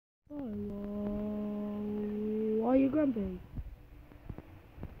Hello. Why are you grumpy?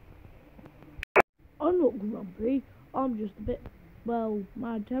 I'm not grumpy. I'm just a bit, well,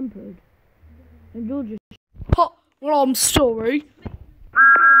 mad-tempered. And you're just... Ha! Well, I'm sorry.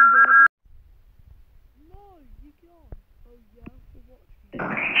 No, you can't. Oh, yeah?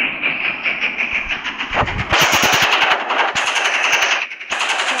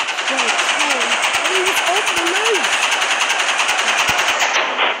 Well, watch me.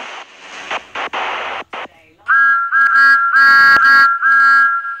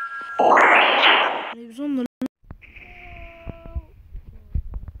 He was on the...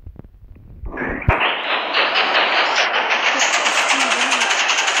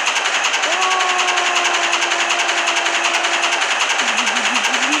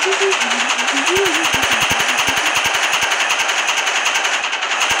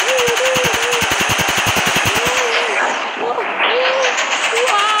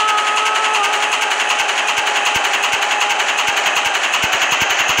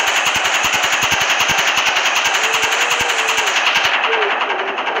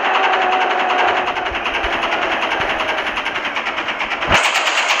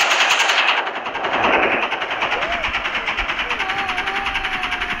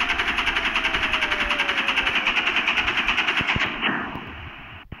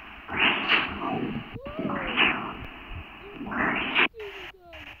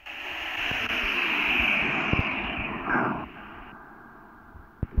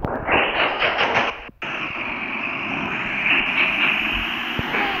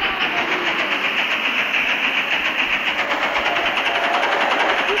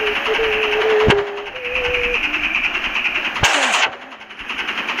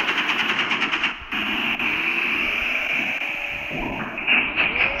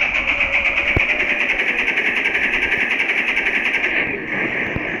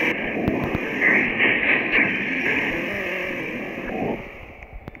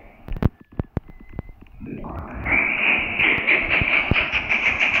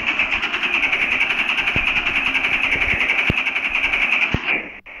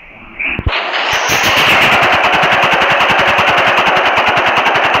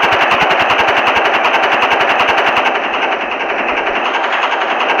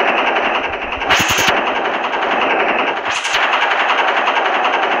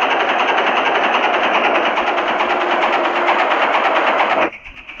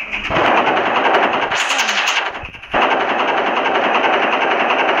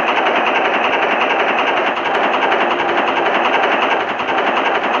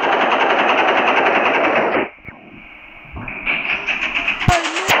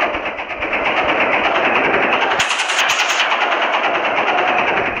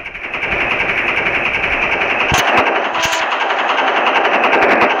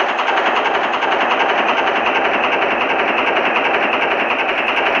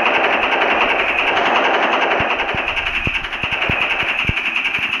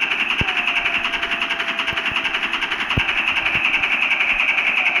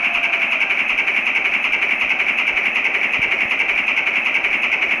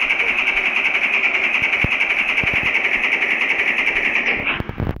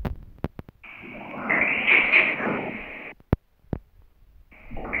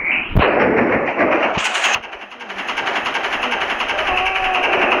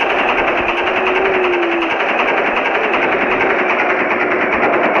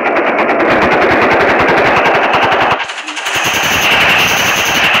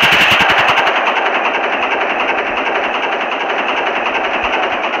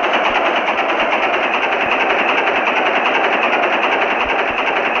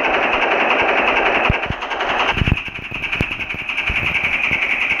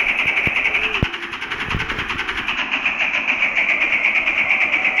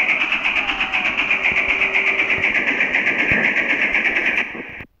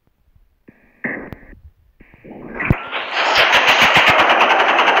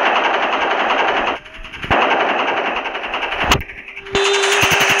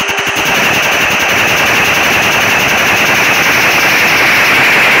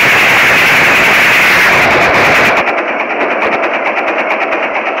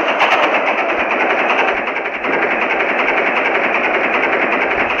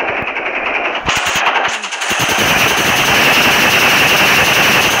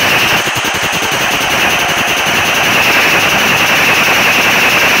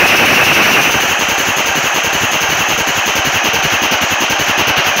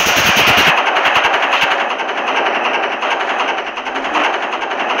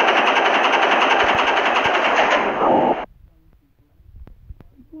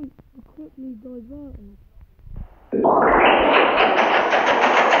 points were quickly diverted.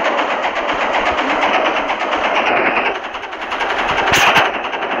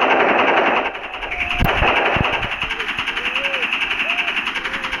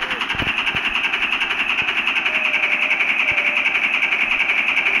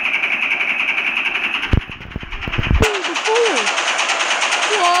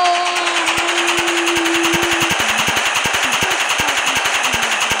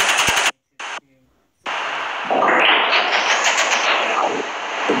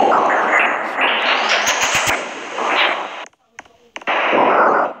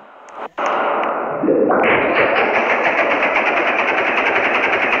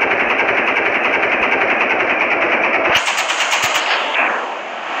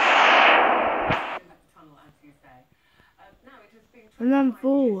 And then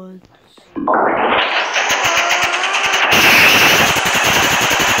forwards.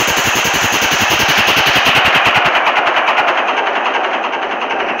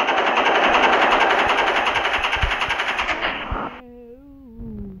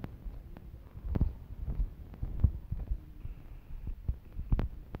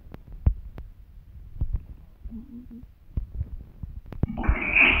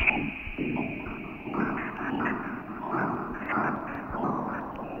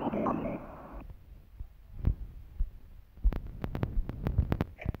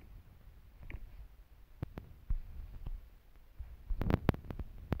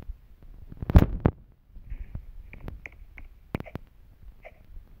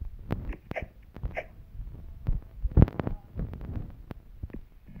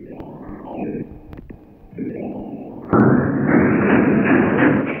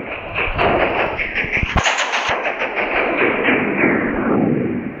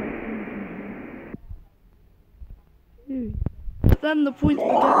 Then the points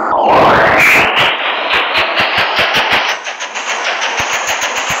began.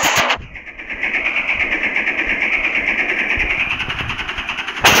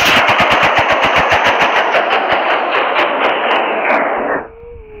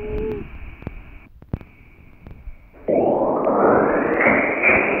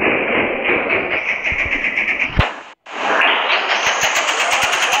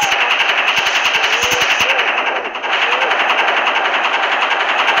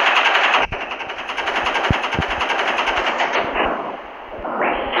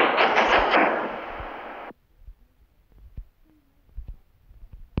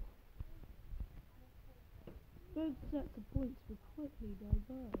 Both sets of points were quickly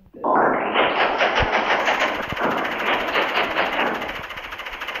diverted.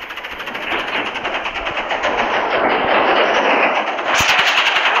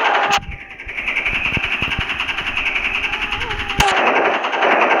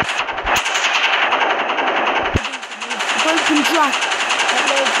 Broken track that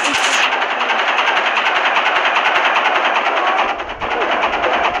leads into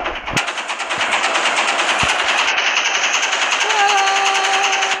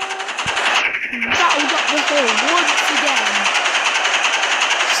battled up the hill once again.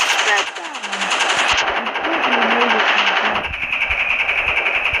 Spread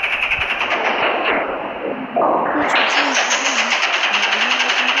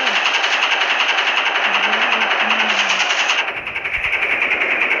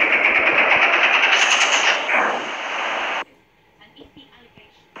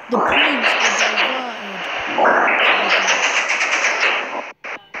the planes were diverted.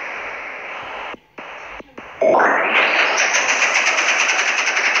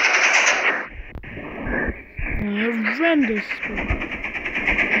 Horrendous.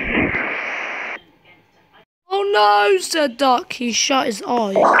 Oh no, said Duck. He shut his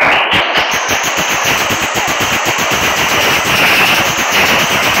eyes.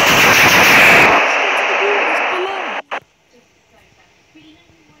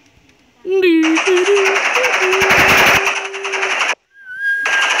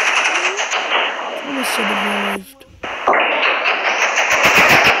 Survived.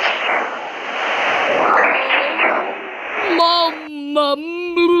 Mamma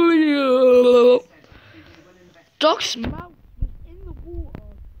mia! Duck's mouth was in the water,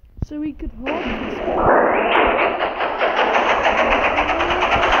 so he could hardly speak.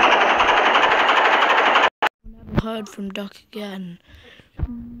 Never heard from Duck again.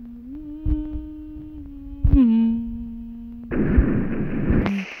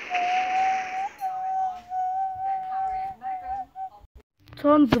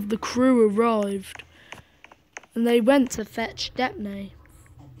 Tons of the crew arrived, and they went to fetch Depney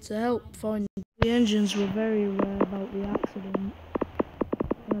to help find. The engines were very aware about the accident,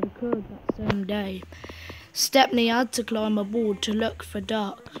 and occurred that same day. Stepney had to climb aboard to look for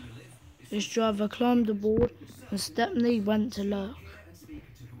Duck. His driver climbed aboard and Stepney went to look.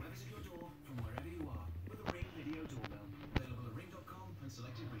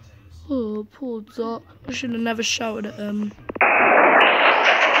 Oh, poor Duck. I should have never shouted at him.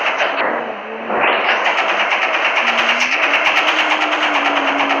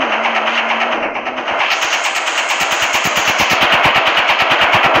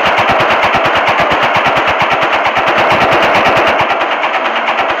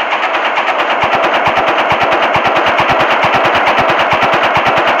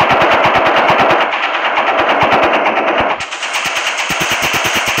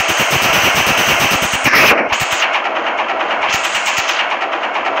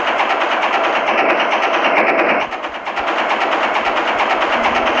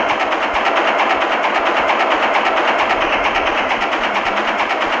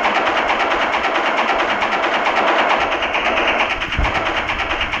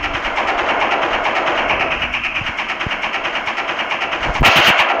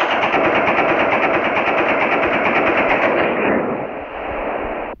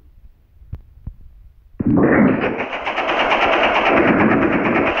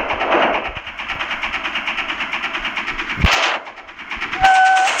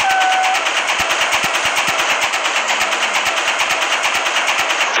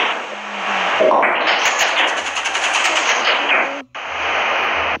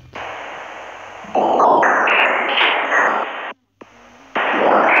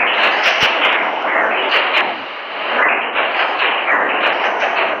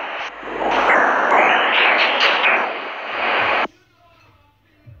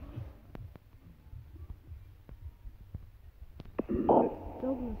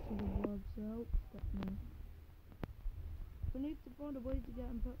 Douglas to the words to help Stepney. We need to find a way to get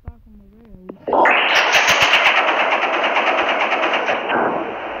him put back on the rails.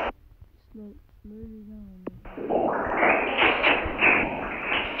 Slowly down.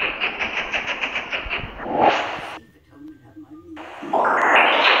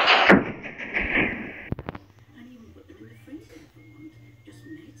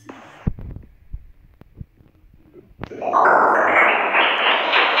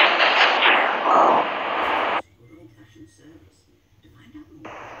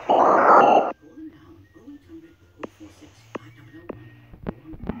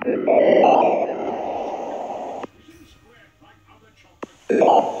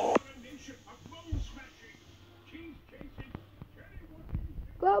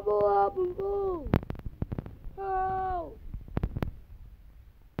 Gobble up and boom! Help!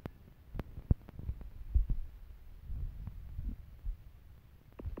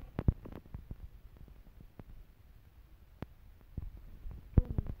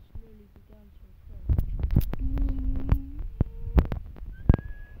 Donald slowly began to approach.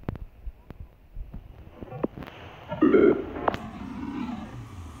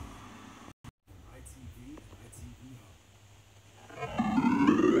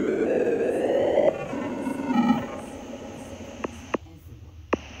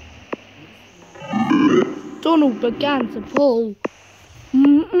 Donald began to pull.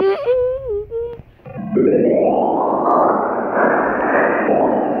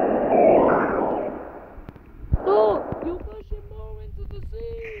 Stop! You're pushing more into the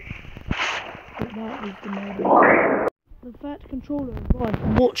sea! But that was the moment. The Fat Controller arrived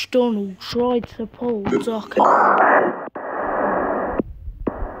and watched Donald try to pull Duck out.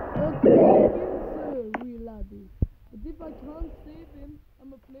 Wee laddie. But if I can't save him,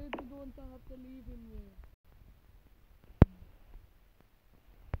 I'm afraid we're going to have to leave him there.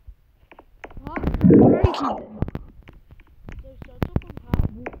 Frankie! So Sodor walked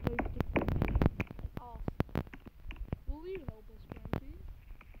over to Frankie and asked, "Will you help us, Frankie?"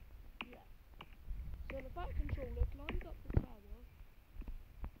 Yeah. So the Fat Controller climbed up the tower.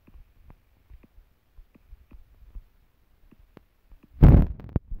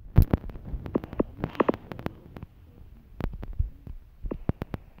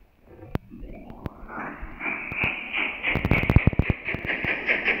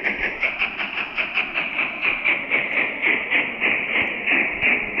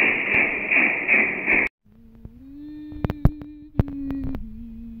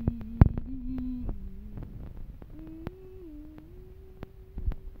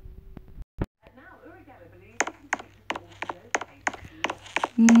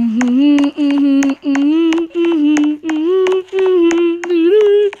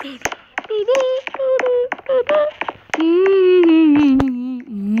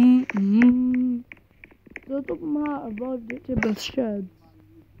 The top of my hat arrived at Timber's sheds.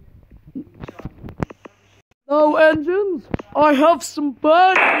 "Oh, engines, I have some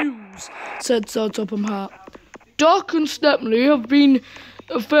bad news," said Sir Topham Hatt. "Duck and Stepney have been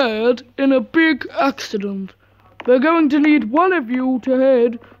affared in a big accident. We're going to need one of you to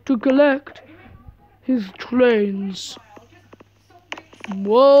head to collect his trains.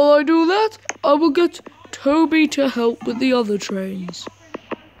 While I do that, I will get Toby to help with the other trains.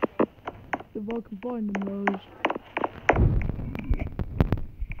 If I can find them, those.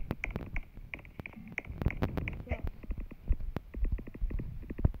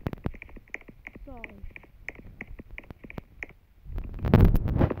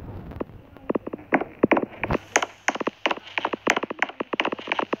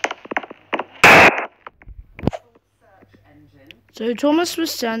 So Thomas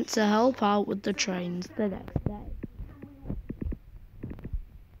was sent to help out with the trains the next day.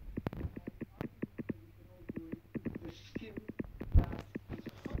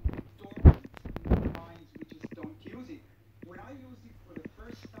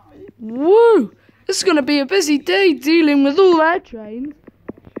 Woo! This is going to be a busy day dealing with all our trains.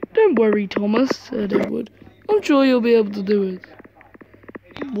 Don't worry, Thomas, said Edward. I'm sure you'll be able to do it.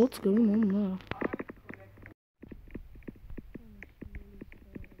 What's going on there?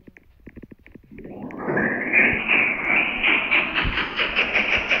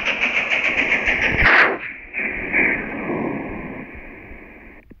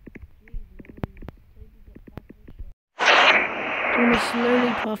 Thomas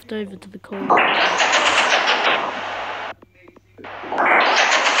slowly puffed over to the corner.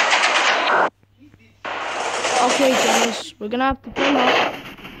 Okay, Thomas, we're gonna have to pull up.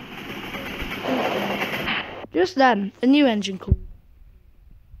 Just then, a new engine called.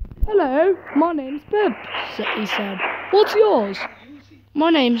 "Hello, my name's Pip," he said. "What's yours?"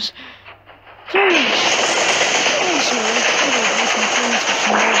 "My name's Thomas." "Oh, sorry, I don't have some friends for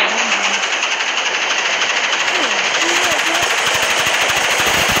some more engines."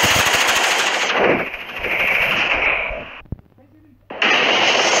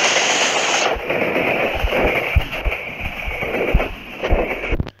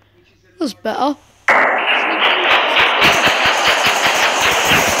 That's better.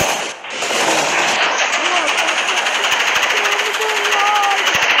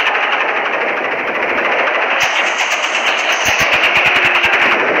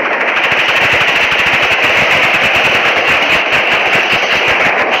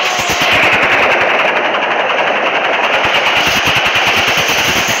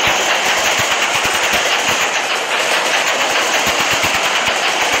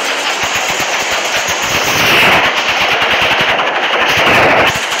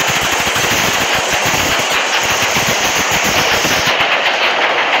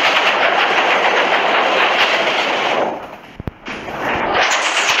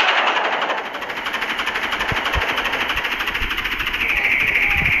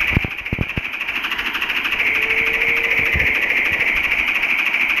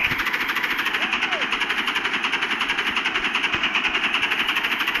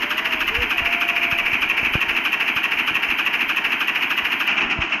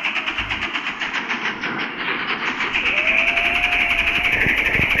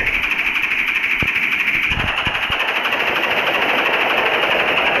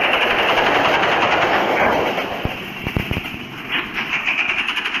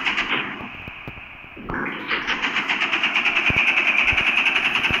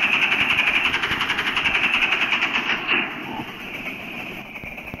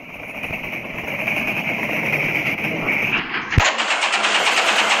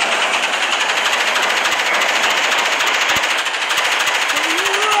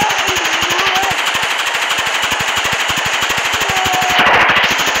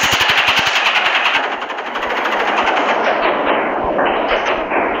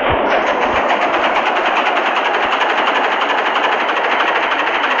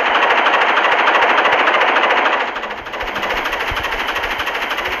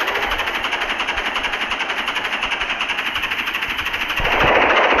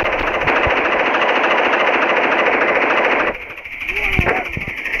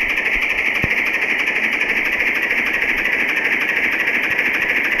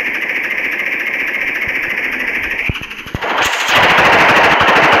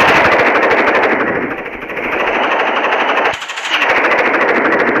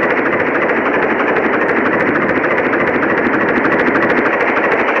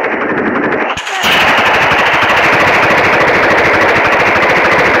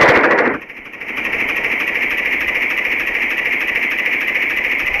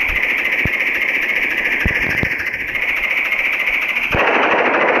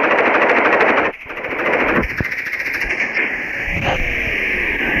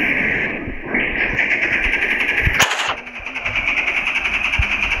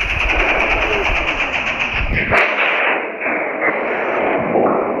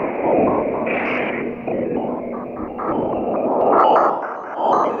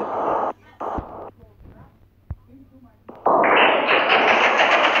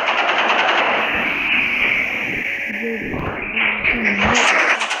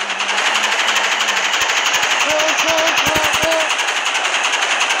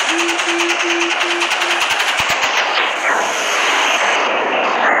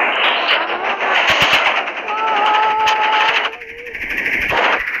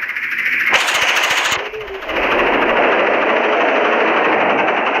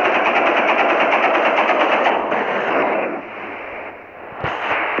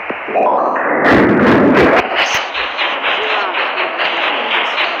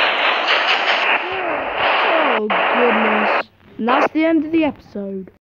 goodness. And that's the end of the episode.